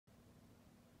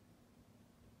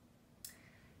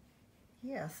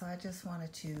Yeah, so I just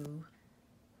wanted to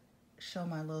show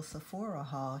my little Sephora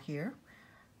haul here.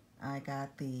 I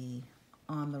got the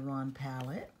On the Run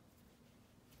palette.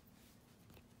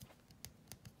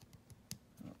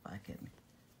 If I can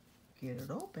get it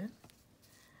open.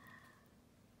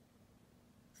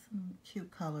 Some cute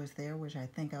colors there, which I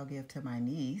think I'll give to my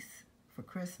niece for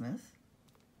Christmas.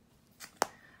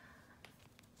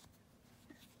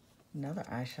 Another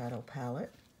eyeshadow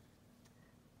palette.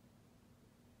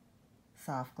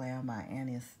 Soft Glam by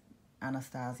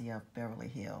Anastasia of Beverly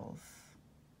Hills.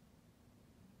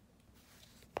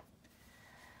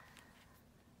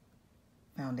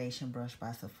 Foundation brush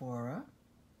by Sephora,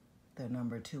 the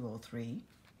number 203.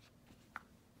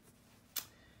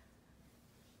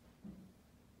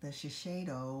 The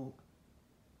Shiseido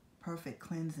Perfect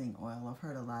Cleansing Oil. I've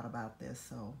heard a lot about this,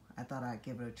 so I thought I'd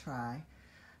give it a try.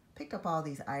 Picked up all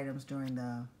these items during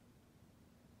the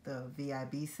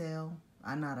VIB sale.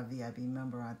 I'm not a VIB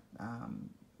member.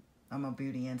 I'm a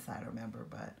Beauty Insider member,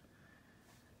 but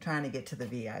trying to get to the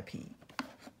VIP.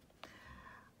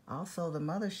 Also, the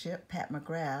Mothership, Pat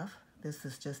McGrath. This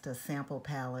is just a sample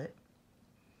palette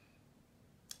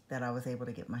that I was able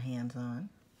to get my hands on.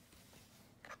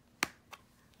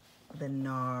 The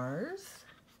NARS,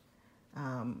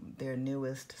 their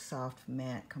newest soft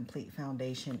matte complete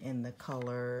foundation in the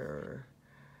color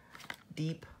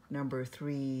Deep number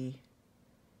 3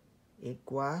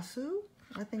 Iguazu.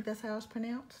 I think that's how it's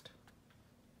pronounced.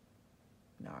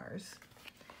 NARS.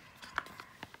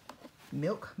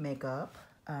 Milk makeup.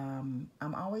 I'm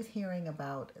always hearing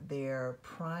about their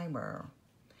primer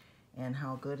and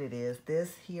how good it is.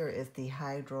 This here is the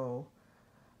Hydro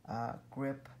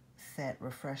Grip Set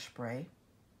Refresh Spray.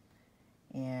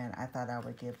 And I thought I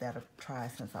would give that a try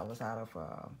since I was out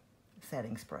of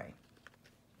setting spray.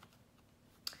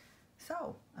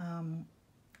 So,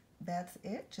 that's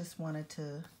it. Just wanted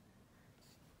to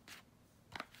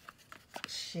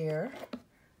share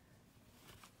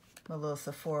my little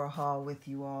Sephora haul with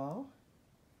you all.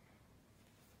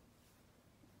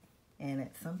 And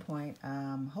at some point,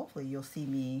 hopefully you'll see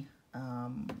me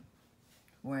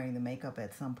wearing the makeup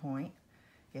at some point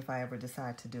if I ever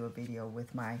decide to do a video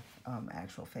with my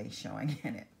actual face showing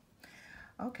in it.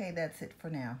 Okay, that's it for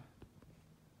now.